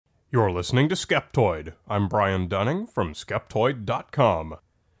You're listening to Skeptoid. I'm Brian Dunning from Skeptoid.com.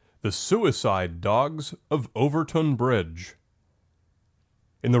 The Suicide Dogs of Overtoun Bridge.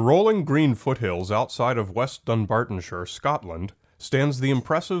 In the rolling green foothills outside of West Dunbartonshire, Scotland, stands the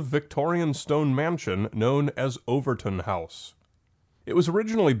impressive Victorian stone mansion known as Overtoun House. It was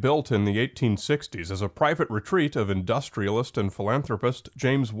originally built in the 1860s as a private retreat of industrialist and philanthropist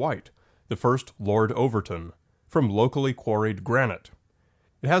James White, the first Lord Overtoun, from locally quarried granite.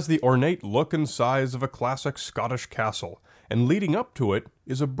 It has the ornate look and size of a classic Scottish castle, and leading up to it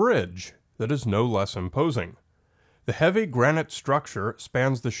is a bridge that is no less imposing. The heavy granite structure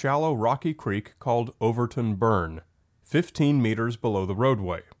spans the shallow rocky creek called Overtoun Burn, 15 meters below the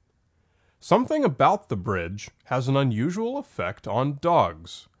roadway. Something about the bridge has an unusual effect on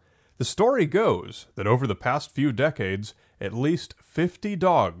dogs. The story goes that over the past few decades, at least 50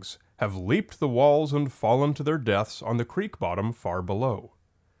 dogs have leaped the walls and fallen to their deaths on the creek bottom far below.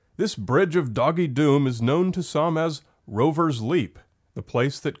 This bridge of doggy doom is known to some as Rover's Leap, the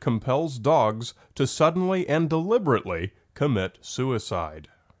place that compels dogs to suddenly and deliberately commit suicide.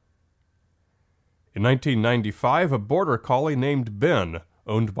 In 1995, a border collie named Ben,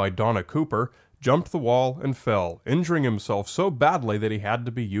 owned by Donna Cooper, jumped the wall and fell, injuring himself so badly that he had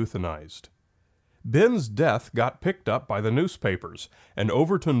to be euthanized. Ben's death got picked up by the newspapers, and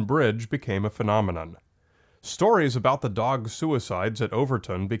Overtoun Bridge became a phenomenon. Stories about the dog's suicides at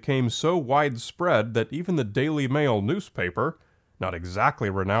Overtoun became so widespread that even the Daily Mail newspaper, not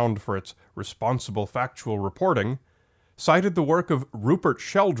exactly renowned for its responsible factual reporting, cited the work of Rupert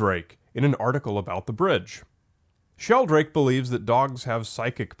Sheldrake in an article about the bridge. Sheldrake believes that dogs have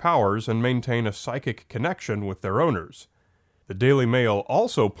psychic powers and maintain a psychic connection with their owners. The Daily Mail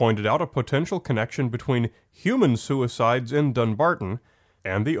also pointed out a potential connection between human suicides in Dunbarton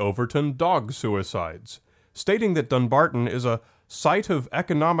and the Overtoun dog suicides, stating that Dunbarton is a site of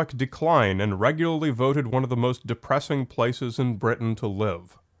economic decline and regularly voted one of the most depressing places in Britain to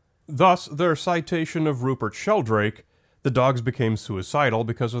live. Thus, their citation of Rupert Sheldrake, the dogs became suicidal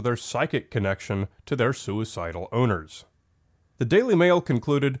because of their psychic connection to their suicidal owners. The Daily Mail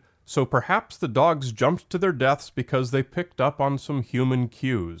concluded, so perhaps the dogs jumped to their deaths because they picked up on some human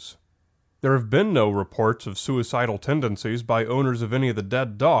cues. There have been no reports of suicidal tendencies by owners of any of the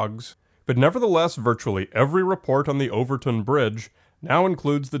dead dogs, but nevertheless virtually every report on the Overtoun Bridge now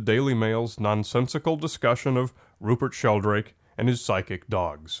includes the Daily Mail's nonsensical discussion of Rupert Sheldrake and his psychic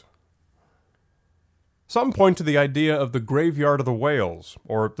dogs. Some point to the idea of the graveyard of the whales,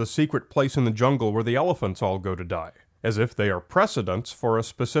 or the secret place in the jungle where the elephants all go to die, as if they are precedents for a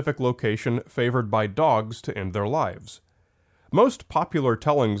specific location favored by dogs to end their lives. Most popular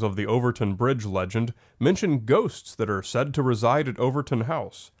tellings of the Overtoun Bridge legend mention ghosts that are said to reside at Overtoun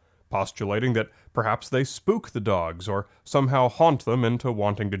House, postulating that perhaps they spook the dogs or somehow haunt them into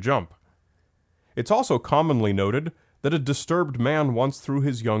wanting to jump. It's also commonly noted that a disturbed man once threw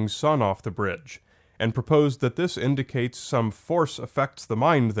his young son off the bridge, and proposed that this indicates some force affects the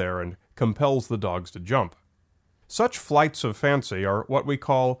mind there and compels the dogs to jump. Such flights of fancy are what we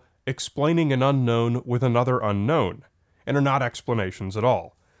call explaining an unknown with another unknown, and are not explanations at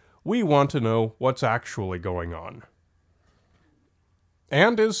all. We want to know what's actually going on.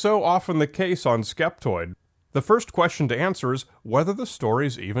 And is so often the case on Skeptoid, the first question to answer is whether the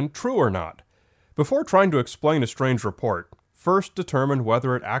story's even true or not. Before trying to explain a strange report, first determine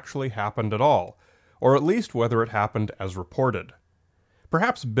whether it actually happened at all, or at least whether it happened as reported.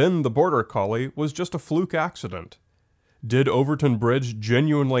 Perhaps Ben the Border Collie was just a fluke accident. Did Overtoun Bridge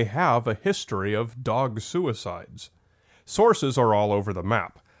genuinely have a history of dog suicides? Sources are all over the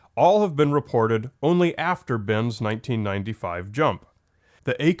map. All have been reported only after Ben's 1995 jump.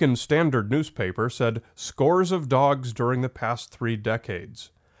 The Aiken Standard newspaper said scores of dogs during the past 3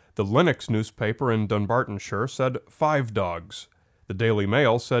 decades. The Lennox newspaper in Dunbartonshire said 5 dogs. The Daily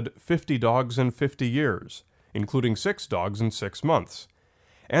Mail said 50 dogs in 50 years, including 6 dogs in 6 months.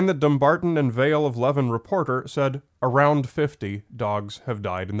 And the Dumbarton and Vale of Leven Reporter said around 50 dogs have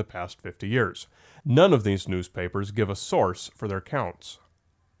died in the past 50 years. None of these newspapers give a source for their counts.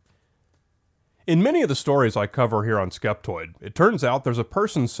 In many of the stories I cover here on Skeptoid, it turns out there's a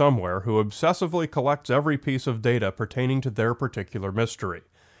person somewhere who obsessively collects every piece of data pertaining to their particular mystery.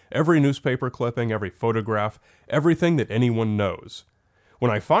 Every newspaper clipping, every photograph, everything that anyone knows.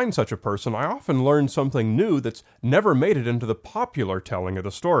 When I find such a person, I often learn something new that's never made it into the popular telling of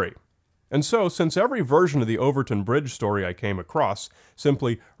the story. And so, since every version of the Overtoun Bridge story I came across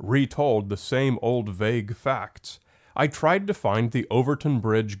simply retold the same old vague facts, I tried to find the Overtoun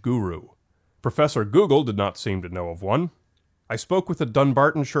Bridge guru. Professor Google did not seem to know of one. I spoke with the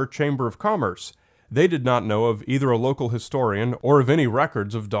Dunbartonshire Chamber of Commerce. They did not know of either a local historian or of any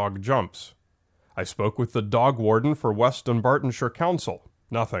records of dog jumps. I spoke with the dog warden for West Dunbartonshire Council.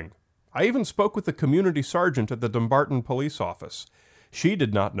 Nothing. I even spoke with the community sergeant at the Dumbarton Police Office. She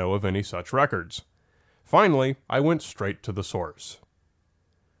did not know of any such records. Finally, I went straight to the source.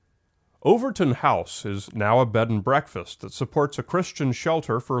 Overtoun House is now a bed and breakfast that supports a Christian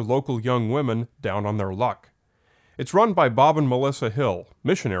shelter for local young women down on their luck. It's run by Bob and Melissa Hill,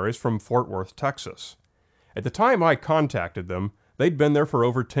 missionaries from Fort Worth, Texas. At the time I contacted them, they'd been there for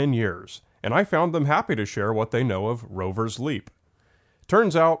over 10 years, and I found them happy to share what they know of Rover's Leap.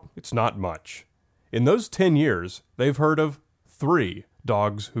 Turns out, it's not much. In those 10 years, they've heard of 3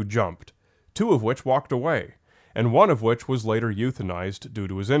 dogs who jumped, 2 of which walked away, and 1 of which was later euthanized due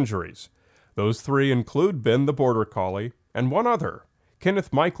to his injuries. Those 3 include Ben the Border Collie, and 1 other,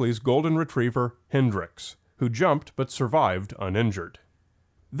 Kenneth Mikely's golden retriever, Hendrix, who jumped but survived uninjured.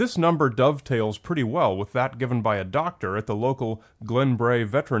 This number dovetails pretty well with that given by a doctor at the local Glenbrae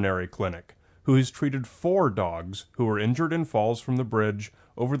Veterinary Clinic, who has treated 4 dogs who were injured in falls from the bridge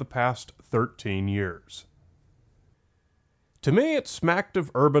over the past 13 years. To me, it smacked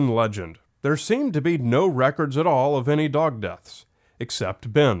of urban legend. There seemed to be no records at all of any dog deaths,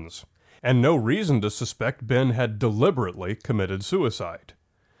 except Ben's, and no reason to suspect Ben had deliberately committed suicide.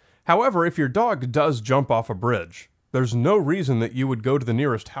 However, if your dog does jump off a bridge, there's no reason that you would go to the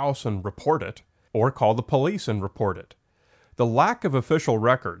nearest house and report it, or call the police and report it. The lack of official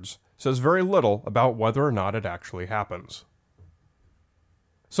records says very little about whether or not it actually happens.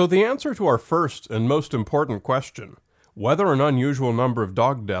 So the answer to our first and most important question, whether an unusual number of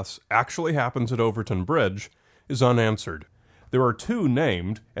dog deaths actually happens at Overtoun Bridge, is unanswered. There are 2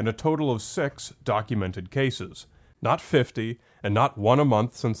 named and a total of 6 documented cases, not 50 and not 1 a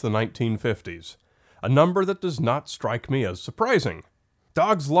month since the 1950s, a number that does not strike me as surprising.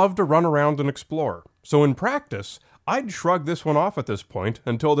 Dogs love to run around and explore, so in practice, I'd shrug this one off at this point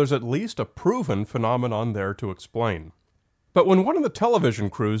until there's at least a proven phenomenon there to explain. But when one of the television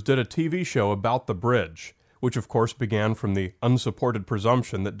crews did a TV show about the bridge, which of course began from the unsupported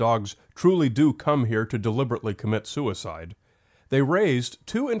presumption that dogs truly do come here to deliberately commit suicide, they raised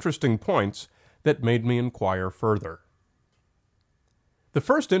 2 interesting points that made me inquire further. The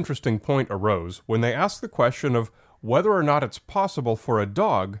first interesting point arose when they asked the question of whether or not it's possible for a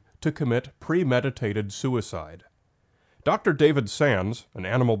dog to commit premeditated suicide. Dr. David Sands, an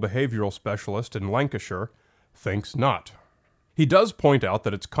animal behavioral specialist in Lancashire, thinks not. He does point out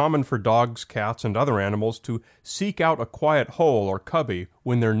that it's common for dogs, cats, and other animals to seek out a quiet hole or cubby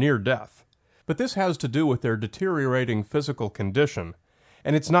when they're near death. But this has to do with their deteriorating physical condition,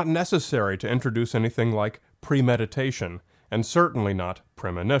 and it's not necessary to introduce anything like premeditation, and certainly not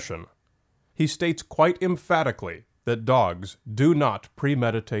premonition. He states quite emphatically that dogs do not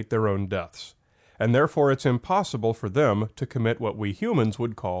premeditate their own deaths, and therefore it's impossible for them to commit what we humans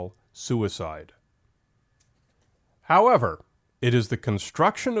would call suicide. However, it is the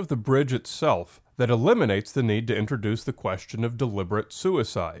construction of the bridge itself that eliminates the need to introduce the question of deliberate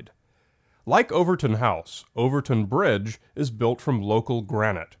suicide. Like Overtoun House, Overtoun Bridge is built from local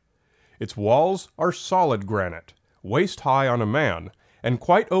granite. Its walls are solid granite, waist high on a man, and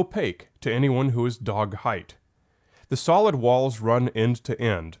quite opaque to anyone who is dog height. The solid walls run end to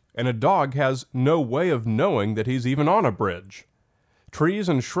end, and a dog has no way of knowing that he's even on a bridge. Trees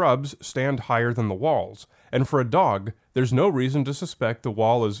and shrubs stand higher than the walls, and for a dog, there's no reason to suspect the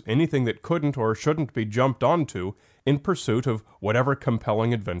wall is anything that couldn't or shouldn't be jumped onto in pursuit of whatever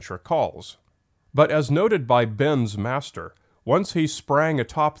compelling adventure calls. But as noted by Ben's master, once he sprang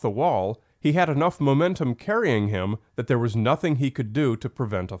atop the wall, he had enough momentum carrying him that there was nothing he could do to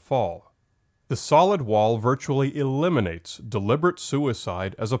prevent a fall. The solid wall virtually eliminates deliberate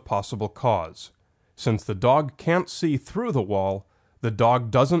suicide as a possible cause. Since the dog can't see through the wall, the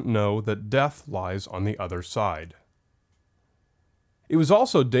dog doesn't know that death lies on the other side. It was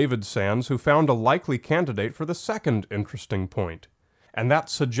also David Sands who found a likely candidate for the second interesting point, and that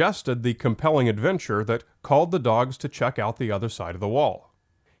suggested the compelling adventure that called the dogs to check out the other side of the wall.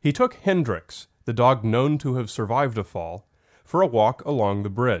 He took Hendrix, the dog known to have survived a fall, for a walk along the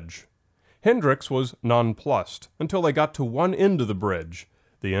bridge. Hendrix was nonplussed until they got to one end of the bridge,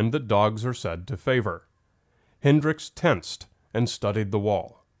 the end that dogs are said to favor. Hendrix tensed and studied the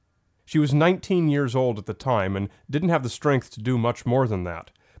wall. She was 19 years old at the time and didn't have the strength to do much more than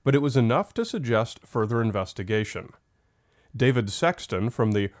that, but it was enough to suggest further investigation. David Sexton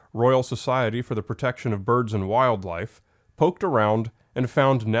from the Royal Society for the Protection of Birds and Wildlife poked around and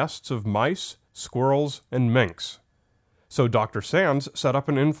found nests of mice, squirrels, and minks. So Dr. Sands set up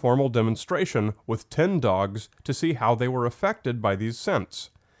an informal demonstration with 10 dogs to see how they were affected by these scents.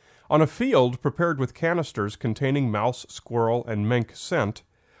 On a field prepared with canisters containing mouse, squirrel, and mink scent,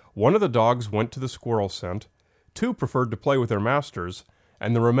 one of the dogs went to the squirrel scent, 2 preferred to play with their masters,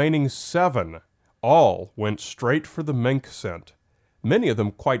 and the remaining 7 all went straight for the mink scent, many of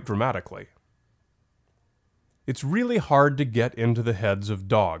them quite dramatically. It's really hard to get into the heads of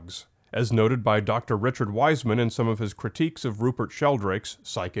dogs, as noted by Dr. Richard Wiseman in some of his critiques of Rupert Sheldrake's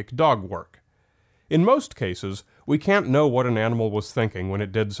psychic dog work. In most cases, we can't know what an animal was thinking when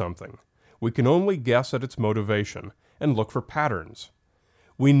it did something. We can only guess at its motivation and look for patterns.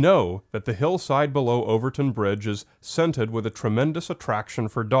 We know that the hillside below Overtoun Bridge is scented with a tremendous attraction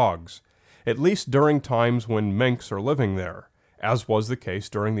for dogs, at least during times when minks are living there, as was the case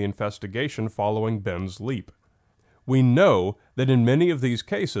during the investigation following Ben's leap. We know that in many of these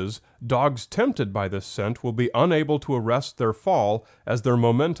cases, dogs tempted by this scent will be unable to arrest their fall as their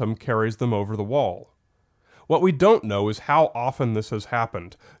momentum carries them over the wall. What we don't know is how often this has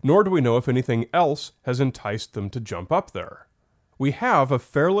happened, nor do we know if anything else has enticed them to jump up there. We have a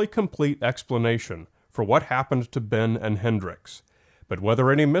fairly complete explanation for what happened to Ben and Hendrix, but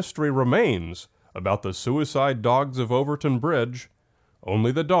whether any mystery remains about the suicide dogs of Overtoun Bridge,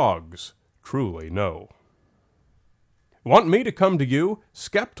 only the dogs truly know. Want me to come to you?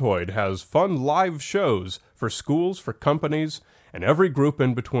 Skeptoid has fun live shows for schools, for companies, and every group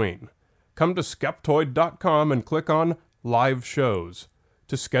in between. Come to Skeptoid.com and click on Live Shows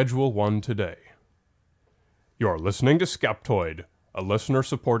to schedule one today. You're listening to Skeptoid, a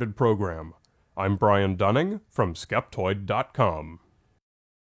listener-supported program. I'm Brian Dunning from Skeptoid.com.